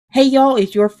Hey y'all,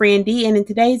 it's your friend D, and in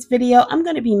today's video, I'm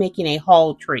going to be making a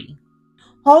haul tree.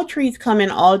 Haul trees come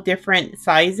in all different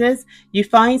sizes. You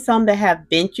find some that have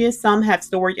benches, some have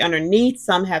storage underneath,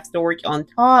 some have storage on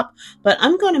top, but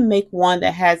I'm going to make one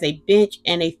that has a bench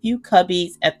and a few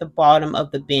cubbies at the bottom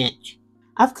of the bench.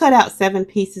 I've cut out 7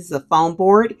 pieces of foam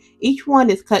board. Each one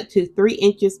is cut to 3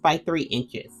 inches by 3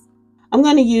 inches. I'm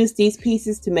going to use these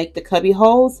pieces to make the cubby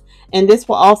holes, and this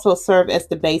will also serve as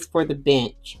the base for the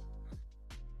bench.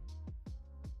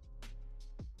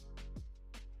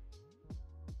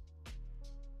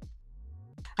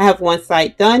 I have one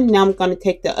side done. Now I'm going to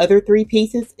take the other 3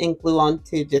 pieces and glue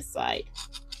onto this side.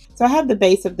 So I have the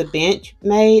base of the bench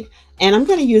made, and I'm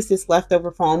going to use this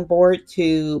leftover foam board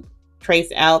to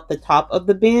trace out the top of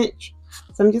the bench.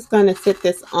 So I'm just going to sit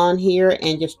this on here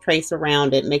and just trace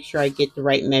around it, make sure I get the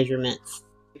right measurements.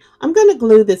 I'm going to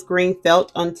glue this green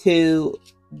felt onto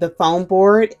the foam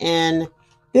board, and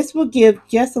this will give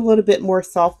just a little bit more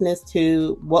softness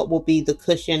to what will be the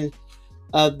cushion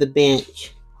of the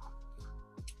bench.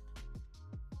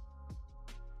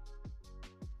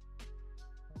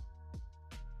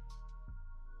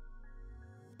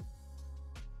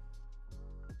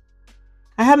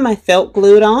 I have my felt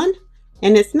glued on,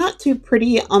 and it's not too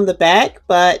pretty on the back,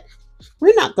 but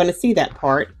we're not going to see that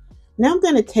part. Now I'm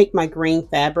going to take my green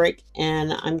fabric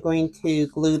and I'm going to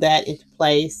glue that into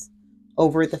place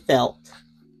over the felt.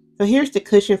 So here's the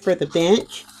cushion for the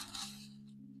bench,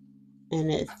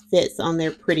 and it fits on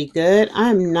there pretty good.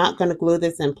 I'm not going to glue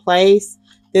this in place.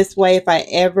 This way, if I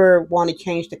ever want to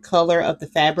change the color of the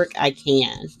fabric, I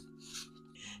can.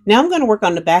 Now I'm going to work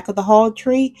on the back of the haul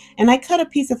tree, and I cut a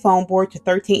piece of foam board to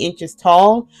 13 inches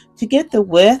tall. To get the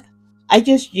width, I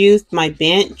just used my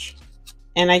bench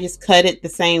and I just cut it the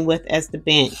same width as the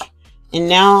bench. And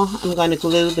now I'm going to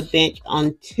glue the bench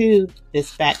onto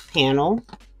this back panel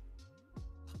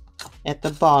at the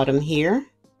bottom here.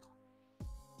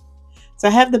 So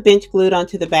I have the bench glued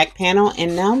onto the back panel,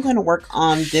 and now I'm going to work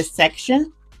on this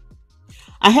section.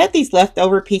 I had these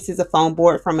leftover pieces of foam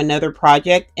board from another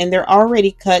project, and they're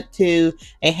already cut to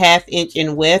a 1/2 inch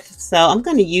in width. So I'm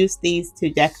going to use these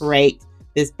to decorate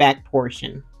this back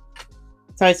portion.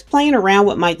 So I was playing around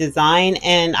with my design,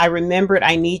 and I remembered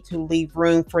I need to leave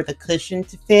room for the cushion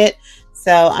to fit.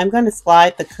 So I'm going to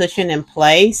slide the cushion in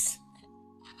place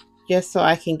just so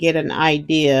I can get an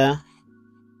idea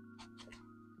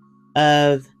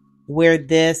of where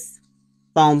this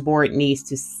foam board needs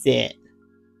to sit.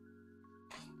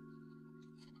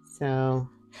 So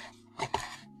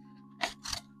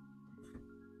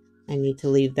I need to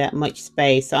leave that much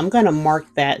space. So I'm going to mark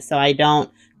that so I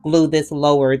don't glue this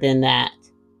lower than that.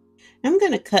 I'm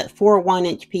going to cut 4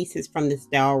 1-inch pieces from this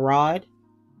dowel rod.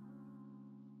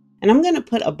 And I'm going to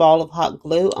put a ball of hot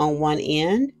glue on one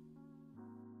end.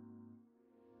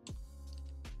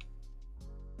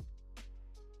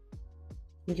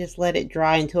 And just let it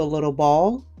dry into a little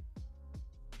ball.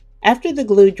 After the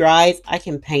glue dries, I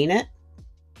can paint it.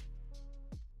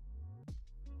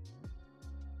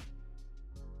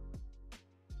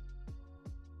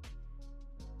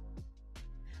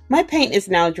 My paint is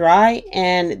now dry,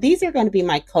 and these are going to be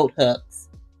my coat hooks.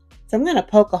 So I'm going to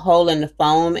poke a hole in the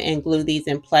foam and glue these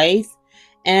in place.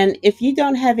 And if you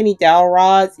don't have any dowel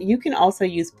rods, you can also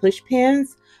use push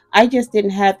pins. I just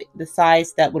didn't have the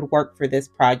size that would work for this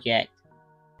project.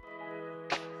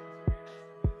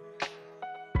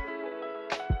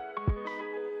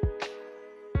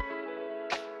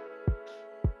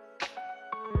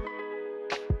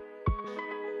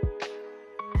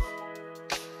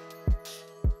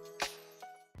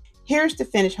 Here's the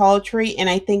finished haul tree, and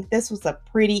I think this was a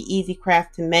pretty easy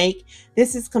craft to make.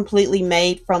 This is completely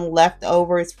made from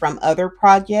leftovers from other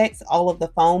projects. All of the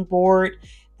foam board,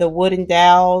 the wooden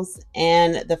dowels,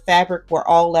 and the fabric were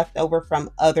all left over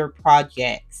from other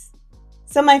projects.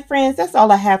 So my friends, that's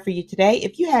all I have for you today.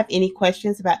 If you have any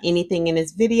questions about anything in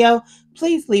this video,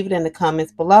 please leave it in the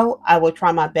comments below. I will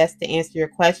try my best to answer your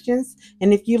questions.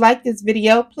 And if you like this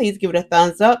video, please give it a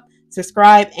thumbs up,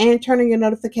 subscribe, and turn on your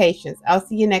notifications. I'll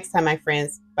see you next time, my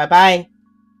friends. Bye-bye.